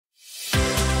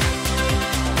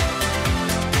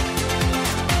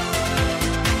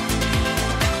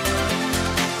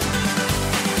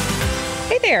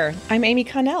there, I'm Amy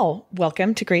Connell.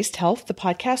 Welcome to Graced Health, the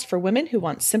podcast for women who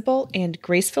want simple and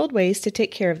grace-filled ways to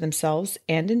take care of themselves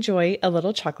and enjoy a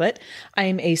little chocolate. I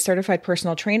am a certified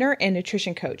personal trainer and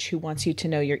nutrition coach who wants you to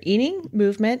know your eating,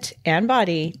 movement, and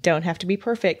body don't have to be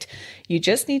perfect. You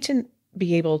just need to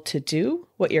be able to do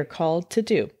what you're called to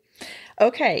do.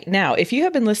 Okay, now, if you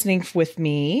have been listening with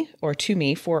me or to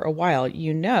me for a while,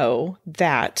 you know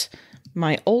that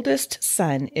my oldest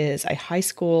son is a high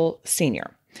school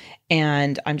senior.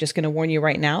 And I'm just going to warn you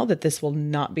right now that this will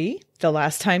not be the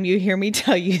last time you hear me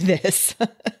tell you this.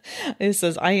 It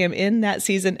says I am in that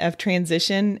season of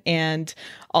transition and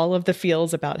all of the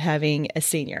feels about having a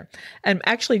senior. And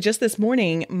actually just this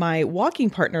morning, my walking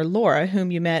partner, Laura,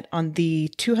 whom you met on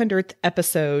the 200th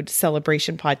episode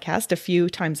celebration podcast a few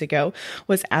times ago,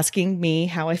 was asking me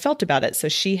how I felt about it. So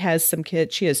she has some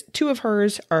kids. She has two of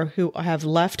hers who have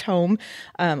left home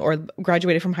or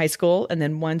graduated from high school, and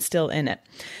then one still in it.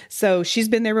 So she's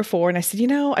been there before. And I said,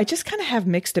 I just kind of have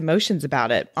mixed emotions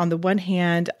about it. On the one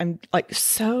hand, I'm like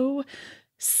so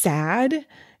sad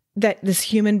that this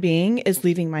human being is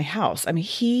leaving my house. I mean,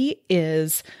 he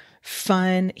is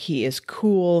fun. He is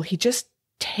cool. He just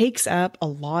takes up a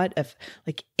lot of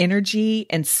like energy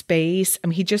and space. I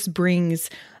mean, he just brings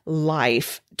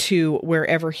life to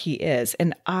wherever he is.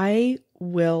 And I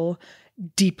will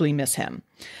deeply miss him.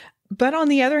 But on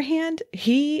the other hand,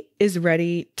 he is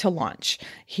ready to launch.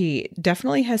 He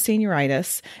definitely has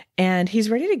senioritis and he's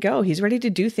ready to go. He's ready to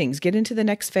do things, get into the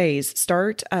next phase,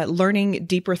 start learning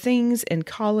deeper things in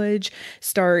college,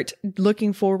 start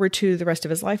looking forward to the rest of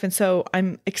his life. And so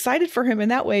I'm excited for him in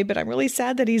that way, but I'm really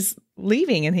sad that he's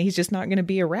leaving and he's just not going to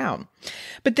be around.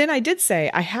 But then I did say,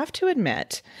 I have to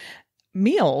admit,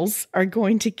 meals are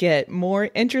going to get more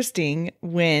interesting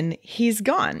when he's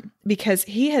gone because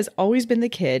he has always been the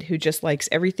kid who just likes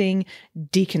everything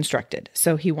deconstructed.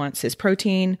 So he wants his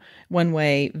protein one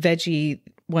way, veggie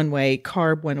one way,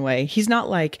 carb one way. He's not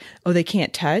like, oh, they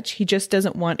can't touch. He just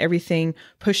doesn't want everything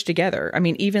pushed together. I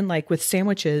mean, even like with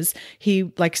sandwiches,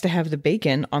 he likes to have the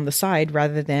bacon on the side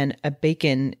rather than a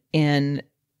bacon in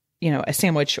a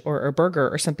sandwich or a burger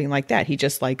or something like that. He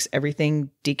just likes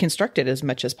everything deconstructed as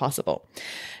much as possible.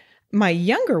 My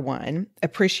younger one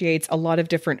appreciates a lot of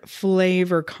different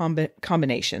flavor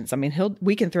combinations. I mean,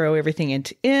 we can throw everything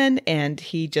in and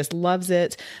he just loves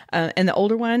it. And the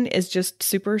older one is just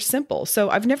super simple.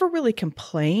 So I've never really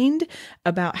complained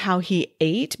about how he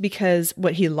ate because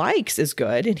what he likes is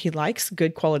good and he likes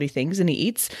good quality things and he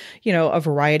eats, a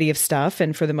variety of stuff.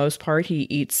 And for the most part, he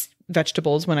eats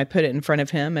vegetables when I put it in front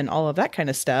of him and all of that kind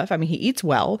of stuff. I mean, he eats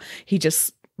well. He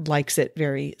just likes it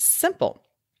very simple.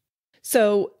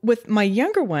 So with my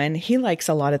younger one, he likes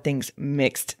a lot of things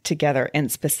mixed together. And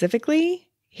specifically,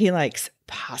 he likes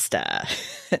pasta.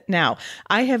 Now,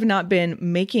 I have not been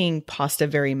making pasta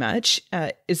very much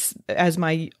as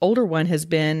my older one has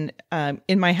been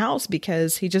in my house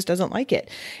because he just doesn't like it.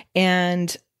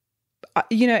 And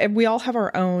we all have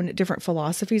our own different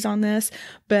philosophies on this,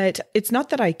 but it's not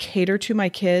that I cater to my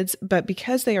kids, but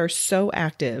because they are so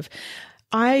active,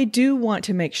 I do want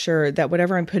to make sure that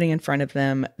whatever I'm putting in front of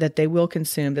them, that they will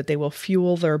consume, that they will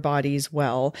fuel their bodies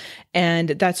well. And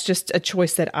that's just a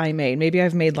choice that I made. Maybe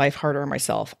I've made life harder on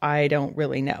myself. I don't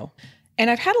really know. And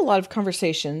I've had a lot of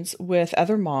conversations with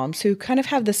other moms who kind of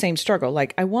have the same struggle.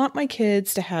 Like, I want my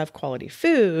kids to have quality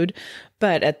food,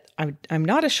 but I'm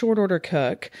not a short order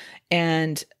cook.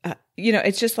 And,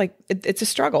 it's just like, it's a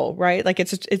struggle, right? Like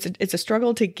it's a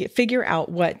struggle to figure out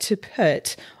what to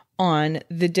put on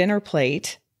the dinner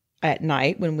plate at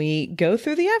night when we go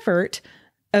through the effort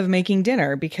of making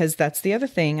dinner, because that's the other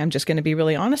thing I'm just going to be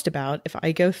really honest about. If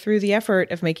I go through the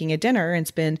effort of making a dinner and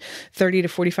spend 30 to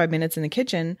 45 minutes in the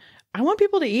kitchen, I want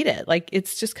people to eat it. Like,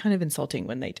 it's just kind of insulting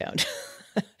when they don't.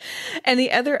 And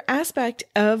the other aspect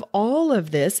of all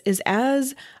of this is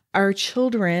as our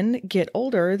children get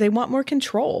older, they want more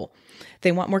control.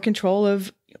 They want more control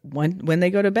of when they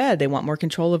go to bed. They want more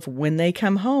control of when they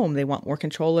come home. They want more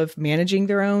control of managing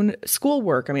their own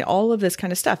schoolwork. I mean, all of this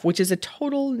kind of stuff, which is a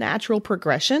total natural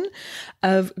progression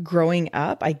of growing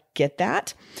up. I get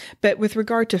that. But with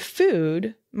regard to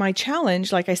food, my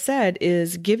challenge, like I said,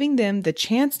 is giving them the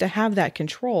chance to have that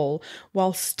control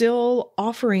while still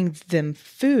offering them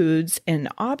foods and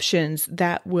options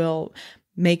that will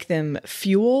make them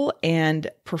fuel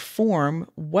and perform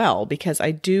well, because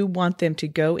I do want them to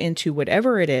go into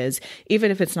whatever it is,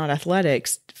 even if it's not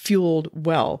athletics, fueled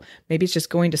well. Maybe it's just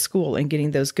going to school and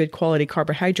getting those good quality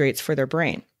carbohydrates for their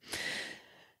brain.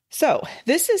 So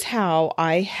this is how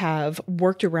I have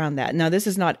worked around that. Now, this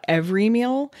is not every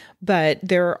meal, but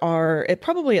there are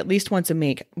probably at least once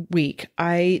a week,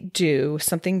 I do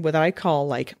something what I call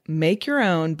like make your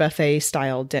own buffet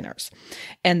style dinners.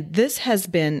 And this has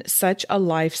been such a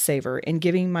lifesaver in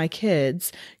giving my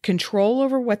kids control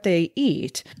over what they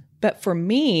eat, but for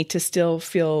me to still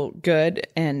feel good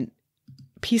and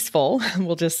peaceful,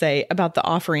 we'll just say, about the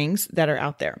offerings that are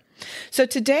out there. So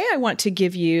today I want to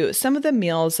give you some of the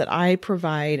meals that I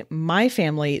provide my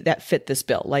family that fit this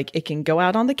bill. Like it can go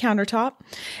out on the countertop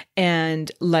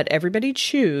and let everybody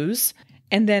choose.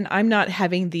 And then I'm not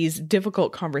having these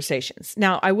difficult conversations.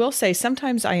 Now, I will say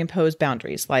sometimes I impose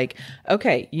boundaries like,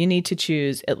 okay, you need to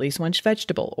choose at least one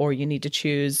vegetable, or you need to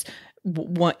choose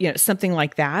one, something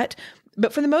like that.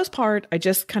 But for the most part, I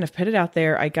just kind of put it out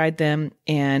there. I guide them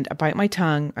and I bite my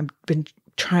tongue. I've been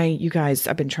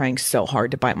trying so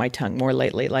hard to bite my tongue more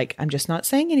lately. Like, I'm just not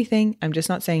saying anything. I'm just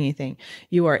not saying anything.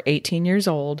 You are 18 years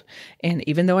old. And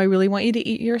even though I really want you to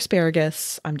eat your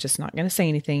asparagus, I'm just not going to say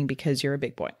anything because you're a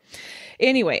big boy.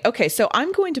 Anyway, okay, so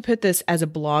I'm going to put this as a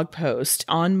blog post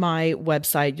on my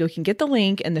website. You can get the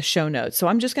link in the show notes. So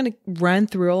I'm just going to run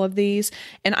through all of these.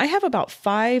 And I have about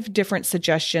 5 different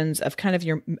suggestions of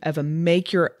kind of a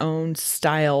make your own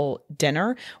style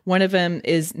dinner. One of them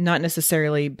is not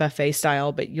necessarily buffet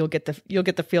style, but you'll get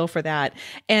the feel for that.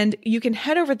 And you can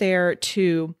head over there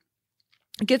to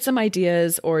get some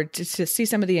ideas or to see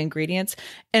some of the ingredients.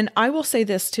 And I will say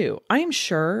this too. I am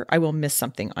sure I will miss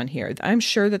something on here. I'm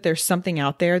sure that there's something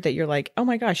out there that you're like, oh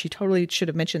my gosh, you totally should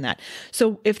have mentioned that.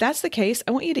 So if that's the case,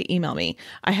 I want you to email me.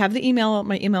 I have my email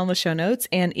in the show notes,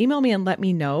 and email me and let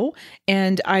me know.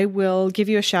 And I will give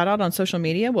you a shout out on social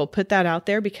media. We'll put that out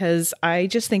there because I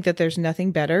just think that there's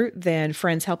nothing better than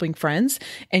friends helping friends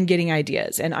and getting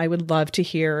ideas. And I would love to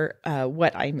hear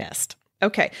what I missed.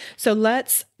 Okay, so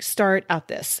let's start at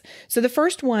this. So the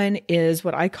first one is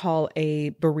what I call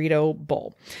a burrito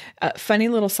bowl. Funny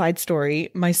little side story.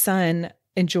 My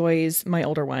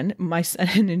older one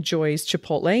enjoys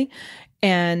Chipotle,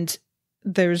 and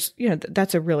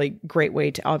that's a really great way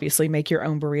to obviously make your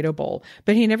own burrito bowl,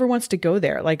 but he never wants to go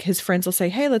there. Like his friends will say,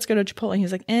 hey, let's go to Chipotle. And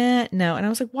he's like, no. And I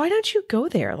was like, why don't you go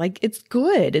there? Like, it's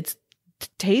good. It's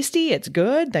tasty. It's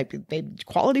good. They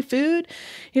quality food.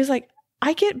 He was like,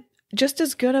 I get just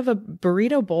as good of a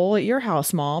burrito bowl at your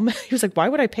house, Mom. He was like, why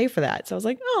would I pay for that? So I was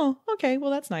like, oh, okay,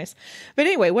 well, that's nice. But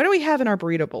anyway, what do we have in our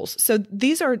burrito bowls? So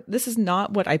this is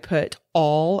not what I put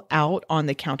all out on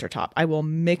the countertop. I will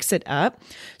mix it up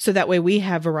so that way we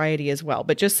have variety as well.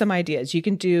 But just some ideas. You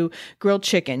can do grilled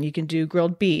chicken, you can do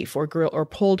grilled beef or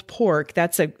pulled pork.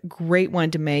 That's a great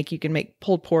one to make. You can make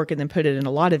pulled pork and then put it in a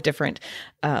lot of different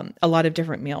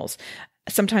meals.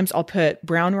 Sometimes I'll put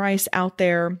brown rice out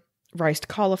there, riced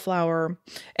cauliflower,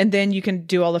 and then you can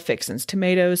do all the fixins: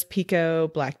 tomatoes, pico,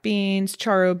 black beans,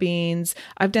 charro beans.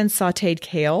 I've done sauteed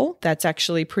kale. That's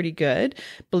actually pretty good,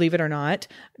 believe it or not.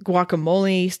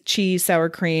 Guacamole, cheese, sour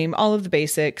cream, all of the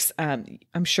basics.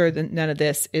 I'm sure that none of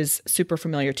this is super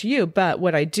familiar to you, but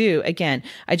what I do, again,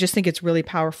 I just think it's really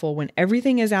powerful when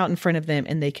everything is out in front of them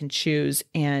and they can choose,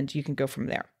 and you can go from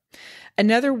there.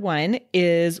 Another one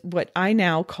is what I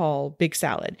now call big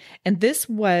salad. And this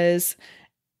was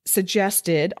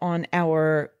suggested on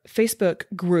our Facebook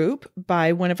group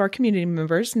by one of our community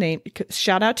members.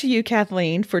 Shout out to you,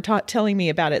 Kathleen, for telling me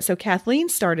about it. So Kathleen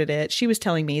started it. She was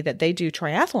telling me that they do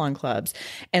triathlon clubs,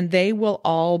 and they will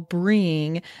all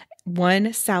bring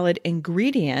one salad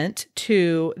ingredient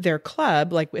to their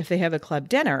club, like if they have a club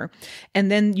dinner, and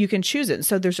then you can choose it.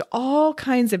 So there's all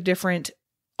kinds of different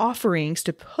offerings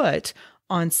to put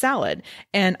on salad.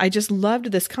 And I just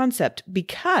loved this concept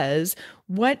because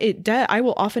what it does, I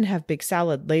will often have big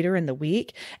salad later in the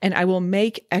week, and I will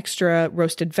make extra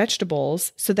roasted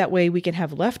vegetables so that way we can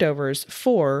have leftovers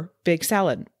for big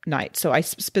salad night. So I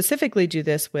specifically do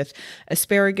this with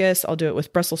asparagus. I'll do it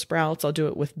with Brussels sprouts. I'll do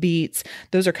it with beets.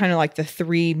 Those are kind of like the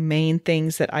 3 main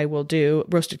things that I will do.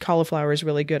 Roasted cauliflower is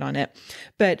really good on it.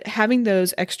 But having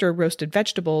those extra roasted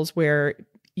vegetables where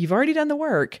you've already done the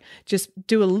work, just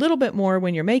do a little bit more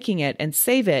when you're making it and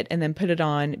save it, and then put it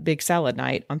on big salad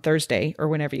night on Thursday or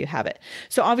whenever you have it.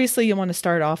 So obviously you want to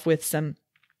start off with some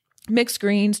mixed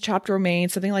greens, chopped romaine,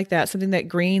 something like that, something that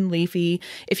green, leafy.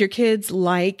 If your kids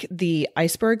like the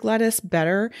iceberg lettuce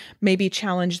better, maybe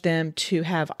challenge them to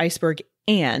have iceberg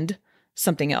and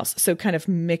something else. So kind of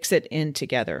mix it in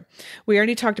together. We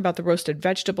already talked about the roasted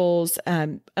vegetables,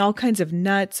 all kinds of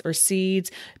nuts or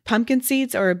seeds. Pumpkin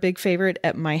seeds are a big favorite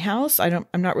at my house. I'm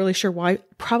not really sure why.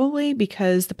 Probably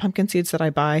because the pumpkin seeds that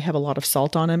I buy have a lot of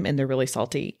salt on them and they're really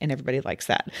salty and everybody likes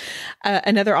that.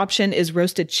 Another option is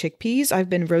roasted chickpeas. I've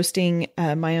been roasting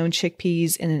my own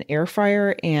chickpeas in an air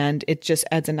fryer and it just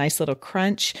adds a nice little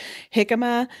crunch.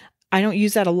 Jicama. I don't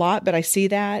use that a lot, but I see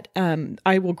that.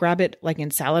 I will grab it like in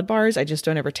salad bars. I just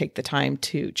don't ever take the time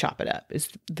to chop it up is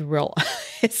the real,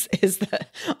 is the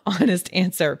honest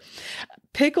answer.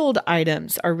 Pickled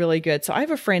items are really good. So I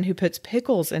have a friend who puts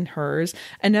pickles in hers.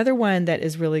 Another one that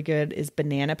is really good is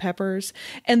banana peppers.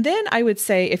 And then I would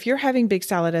say if you're having big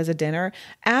salad as a dinner,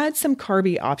 add some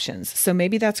carby options. So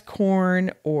maybe that's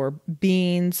corn or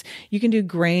beans. You can do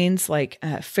grains like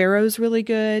farro's really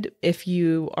good if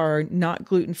you are not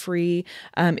gluten-free.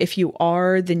 If you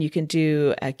are, then you can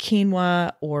do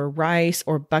quinoa or rice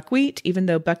or buckwheat, even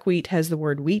though buckwheat has the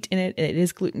word wheat in it. It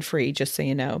is gluten-free, just so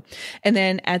you know. And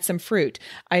then add some fruit.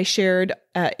 I shared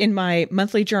in my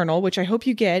monthly journal, which I hope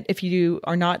you get. If you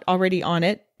are not already on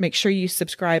it, make sure you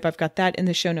subscribe. I've got that in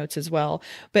the show notes as well.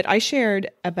 But I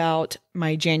shared about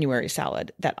my January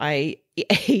salad that I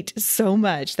ate so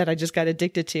much that I just got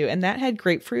addicted to. And that had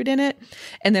grapefruit in it.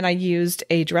 And then I used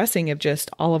a dressing of just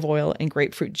olive oil and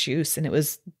grapefruit juice. And it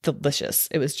was delicious.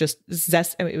 It was just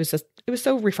it was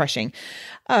so refreshing.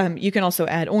 You can also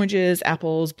add oranges,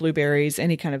 apples, blueberries,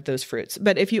 any kind of those fruits.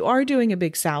 But if you are doing a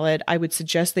big salad, I would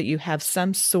suggest that you have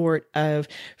some sort of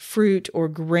fruit or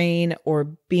grain or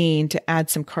bean to add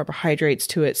some carbohydrates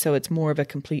to it. So it's more of a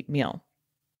complete meal.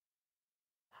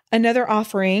 Another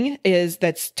offering is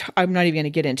I'm not even going to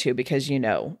get into because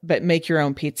but make your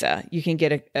own pizza. You can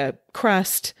get a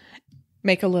crust,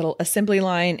 make a little assembly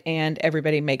line, and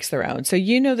everybody makes their own. So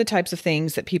the types of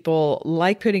things that people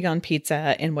like putting on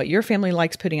pizza and what your family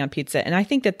likes putting on pizza. And I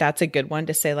think that that's a good one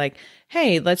to say like,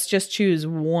 hey, let's just choose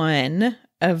one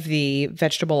of the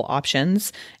vegetable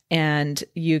options and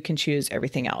you can choose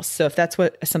everything else. So if that's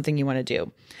something you want to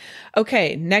do.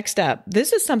 Okay, next up,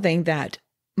 this is something that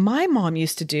my mom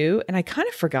used to do, and I kind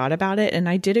of forgot about it, and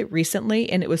I did it recently,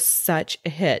 and it was such a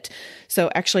hit. So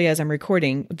actually, as I'm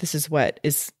recording, this is what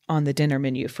is on the dinner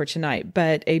menu for tonight,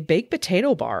 but a baked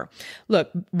potato bar.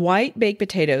 Look, white baked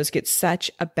potatoes get such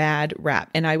a bad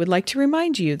rap, and I would like to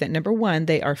remind you that number one,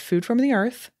 they are food from the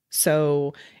earth.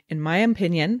 So in my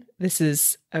opinion, this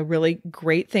is a really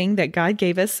great thing that God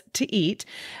gave us to eat,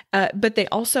 but they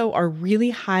also are really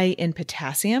high in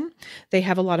potassium. They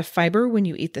have a lot of fiber when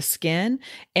you eat the skin.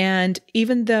 And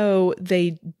even though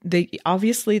they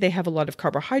obviously they have a lot of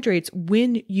carbohydrates,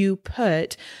 when you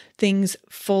put things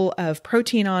full of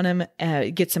protein on them,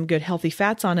 get some good healthy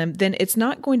fats on them, then it's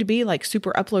not going to be like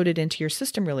super uploaded into your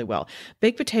system really well.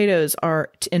 Baked potatoes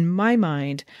are, in my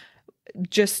mind,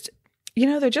 just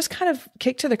they're just kind of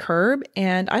kicked to the curb,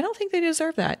 and I don't think they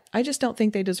deserve that. I just don't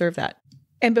think they deserve that.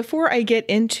 And before I get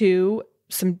into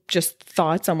some just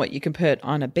thoughts on what you can put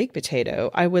on a baked potato,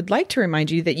 I would like to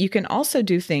remind you that you can also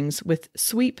do things with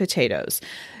sweet potatoes.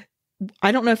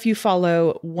 I don't know if you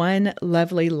follow One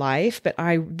Lovely Life, but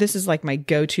this is like my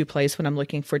go-to place when I'm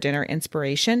looking for dinner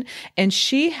inspiration. And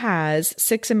she has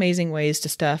 6 amazing ways to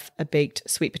stuff a baked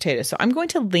sweet potato. So I'm going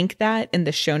to link that in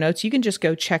the show notes. You can just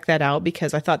go check that out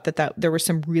because I thought that there were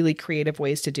some really creative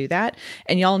ways to do that.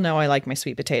 And y'all know I like my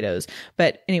sweet potatoes.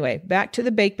 But anyway, back to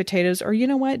the baked potatoes, or you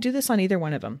know what? Do this on either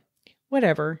one of them.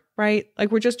 Whatever, right?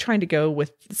 Like we're just trying to go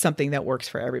with something that works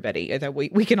for everybody, that we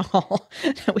can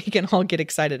all get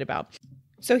excited about.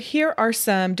 So here are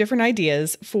some different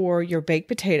ideas for your baked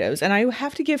potatoes. And I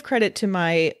have to give credit to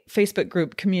my Facebook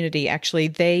group community. Actually,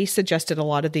 they suggested a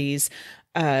lot of these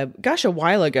a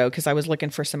while ago because I was looking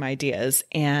for some ideas,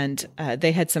 and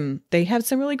they have some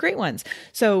really great ones.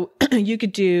 So you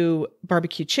could do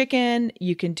barbecue chicken.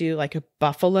 You can do like a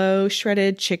buffalo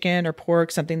shredded chicken or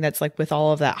pork, something that's like with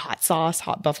all of that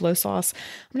hot buffalo sauce.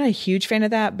 I'm not a huge fan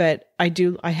of that, but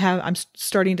I'm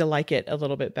starting to like it a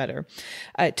little bit better.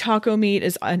 Taco meat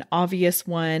is an obvious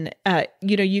one.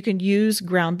 You can use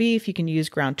ground beef. You can use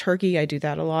ground turkey. I do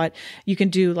that a lot. You can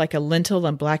do like a lentil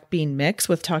and black bean mix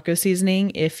with taco seasoning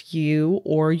if you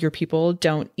or your people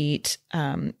don't eat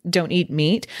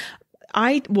meat.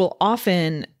 I will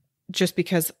often, just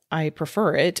because I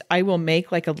prefer it, I will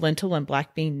make like a lentil and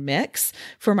black bean mix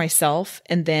for myself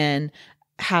and then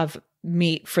have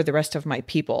meat for the rest of my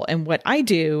people. And what I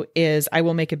do is I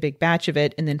will make a big batch of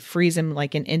it and then freeze them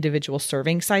like in individual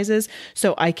serving sizes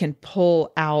so I can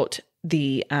pull out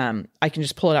I can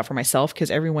just pull it out for myself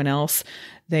because everyone else,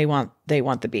 they want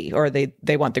the beef or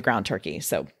they want the ground turkey.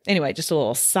 So anyway, just a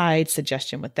little side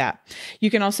suggestion with that. You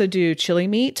can also do chili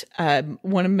meat.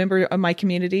 One member of my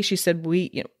community, she said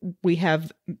we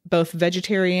have both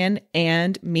vegetarian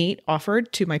and meat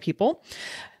offered to my people.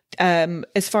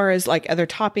 As far as like other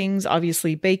toppings,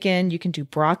 obviously bacon, you can do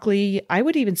broccoli. I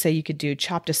would even say you could do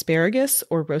chopped asparagus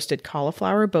or roasted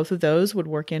cauliflower. Both of those would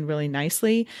work in really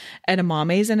nicely.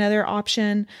 Edamame is another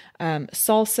option.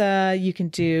 Salsa, you can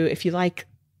do, if you like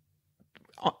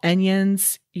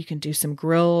onions, you can do some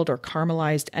grilled or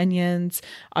caramelized onions,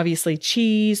 obviously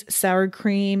cheese, sour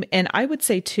cream. And I would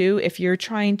say too, if you're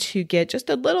trying to get just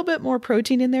a little bit more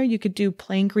protein in there, you could do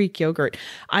plain Greek yogurt.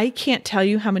 I can't tell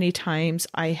you how many times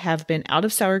I have been out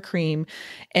of sour cream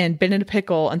and been in a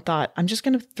pickle and thought, I'm just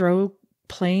going to throw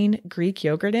plain Greek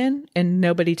yogurt in, and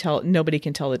nobody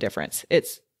can tell the difference.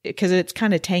 It's because it's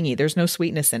kind of tangy. There's no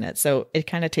sweetness in it. So it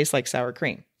kind of tastes like sour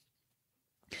cream.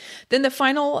 Then the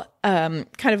final kind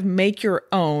of make your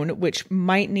own, which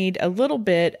might need a little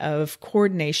bit of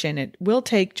coordination. It will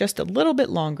take just a little bit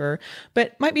longer,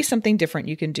 but might be something different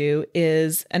you can do,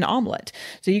 is an omelet.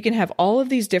 So you can have all of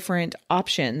these different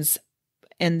options,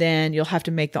 and then you'll have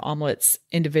to make the omelets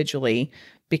individually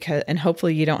and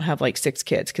hopefully you don't have like 6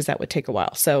 kids, because that would take a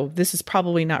while. So this is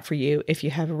probably not for you if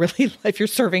you're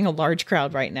serving a large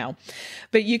crowd right now.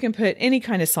 But you can put any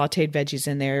kind of sauteed veggies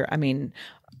in there. I mean,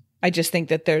 I just think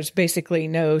that there's basically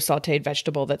no sauteed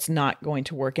vegetable that's not going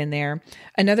to work in there.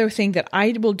 Another thing that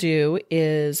I will do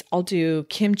is I'll do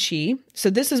kimchi. So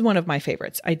this is one of my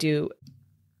favorites. I do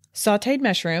sauteed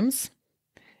mushrooms,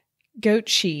 goat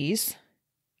cheese,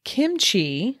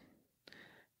 kimchi,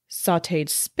 sauteed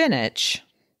spinach,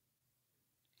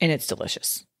 and it's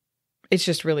delicious. It's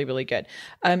just really, really good.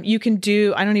 You can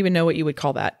do, I don't even know what you would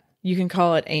call that. You can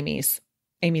call it Amy's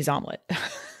omelet.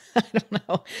 I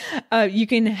don't know. You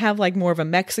can have like more of a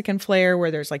Mexican flair where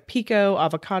there's like pico,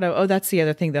 avocado. Oh, that's the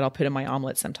other thing that I'll put in my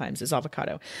omelet sometimes is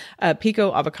avocado.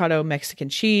 Pico, avocado, Mexican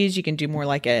cheese. You can do more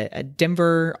like a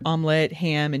Denver omelet,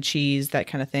 ham and cheese, that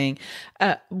kind of thing.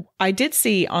 I did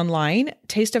see online,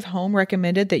 Taste of Home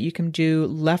recommended that you can do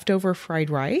leftover fried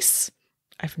rice.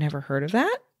 I've never heard of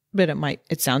that, but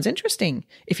it sounds interesting.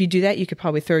 If you do that, you could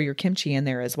probably throw your kimchi in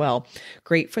there as well.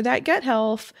 Great for that gut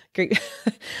health. Great.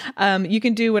 You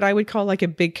can do what I would call like a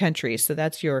big country. So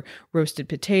that's your roasted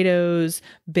potatoes,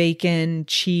 bacon,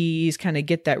 cheese, kind of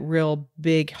get that real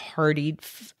big hearty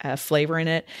flavor in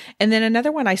it. And then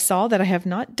another one I saw that I have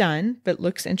not done, but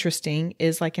looks interesting,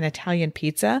 is like an Italian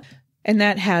pizza. And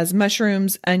that has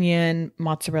mushrooms, onion,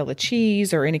 mozzarella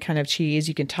cheese, or any kind of cheese.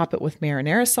 You can top it with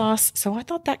marinara sauce. So I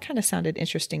thought that kind of sounded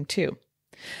interesting too.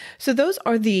 So those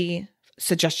are the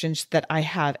suggestions that I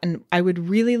have. And I would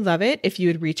really love it if you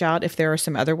would reach out if there are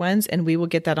some other ones, and we will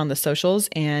get that on the socials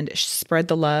and spread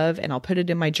the love, and I'll put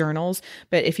it in my journals.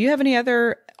 But if you have any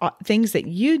other things that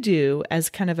you do as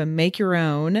kind of a make your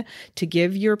own to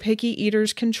give your picky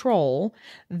eaters control,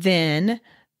 then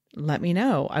let me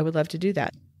know. I would love to do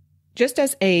that. Just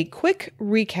as a quick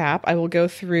recap, I will go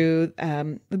through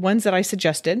the ones that I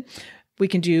suggested. We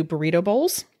can do burrito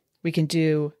bowls. We can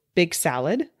do big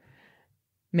salad,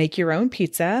 make your own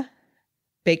pizza,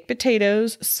 baked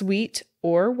potatoes, sweet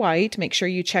or white. Make sure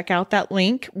you check out that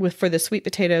link for the sweet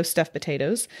potato, stuffed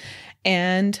potatoes,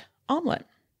 and omelet.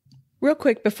 Real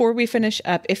quick, before we finish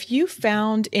up, if you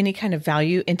found any kind of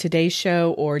value in today's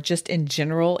show or just in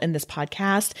general in this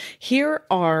podcast, here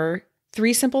are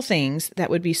 3 simple things that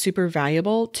would be super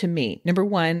valuable to me. Number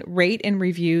 1, rate and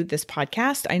review this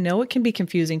podcast. I know it can be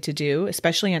confusing to do,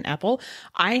 especially on Apple.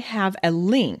 I have a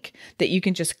link that you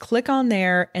can just click on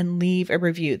there and leave a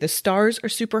review. The stars are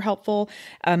super helpful,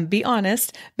 be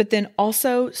honest, but then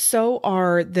also so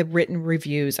are the written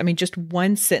reviews. I mean, just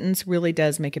one sentence really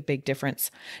does make a big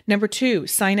difference. Number 2,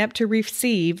 sign up to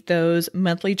receive those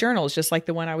monthly journals, just like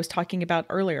the one I was talking about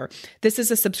earlier. This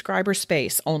is a subscriber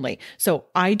space only. So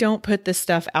I don't put this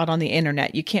stuff out on the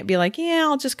internet. You can't be like, yeah,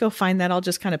 I'll just go find that. I'll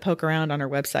just kind of poke around on our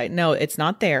website. No, it's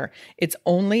not there. It's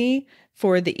only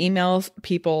for the email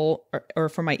people or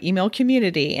for my email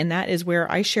community. And that is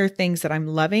where I share things that I'm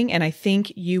loving. And I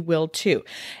think you will too.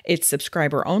 It's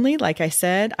subscriber only. Like I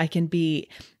said, I can be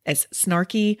as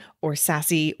snarky or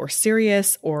sassy or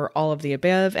serious or all of the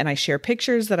above. And I share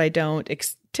pictures that I don't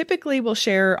typically will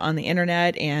share on the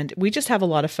internet, and we just have a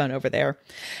lot of fun over there.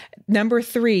 Number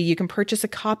 3, you can purchase a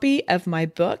copy of my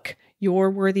book, Your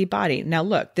Worthy Body. Now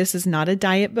look, this is not a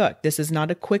diet book. This is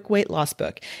not a quick weight loss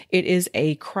book. It is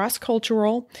a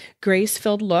cross-cultural,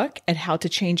 grace-filled look at how to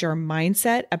change our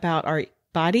mindset about our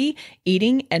body,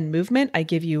 eating, and movement. I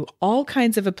give you all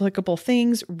kinds of applicable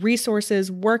things,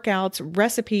 resources, workouts,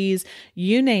 recipes,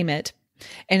 you name it.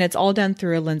 And it's all done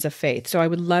through a lens of faith. So I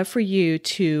would love for you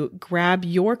to grab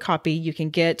your copy. You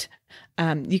can get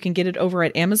it over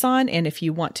at Amazon. And if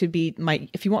you want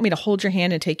me to hold your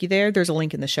hand and take you there, there's a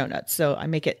link in the show notes. So I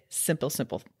make it simple.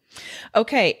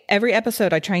 Okay. Every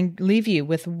episode, I try and leave you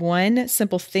with one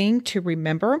simple thing to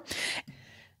remember.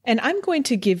 And I'm going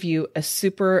to give you a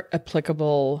super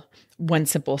applicable one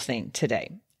simple thing today.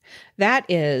 That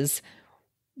is,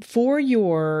 for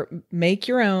your make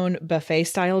your own buffet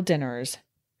style dinners,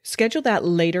 schedule that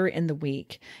later in the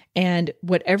week. And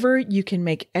whatever you can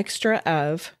make extra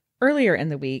of earlier in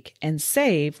the week and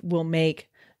save will make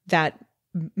that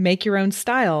make your own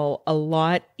style a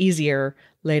lot easier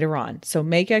later on. So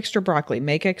make extra broccoli,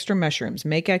 make extra mushrooms,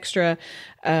 make extra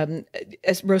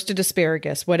roasted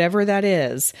asparagus, whatever that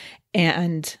is.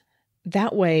 And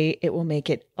that way it will make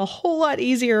it a whole lot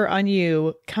easier on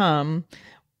you come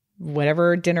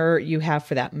whatever dinner you have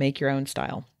for that make your own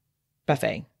style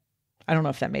buffet. I don't know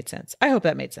if that made sense. I hope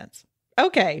that made sense.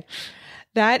 Okay.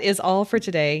 That is all for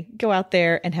today. Go out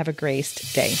there and have a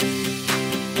graced day.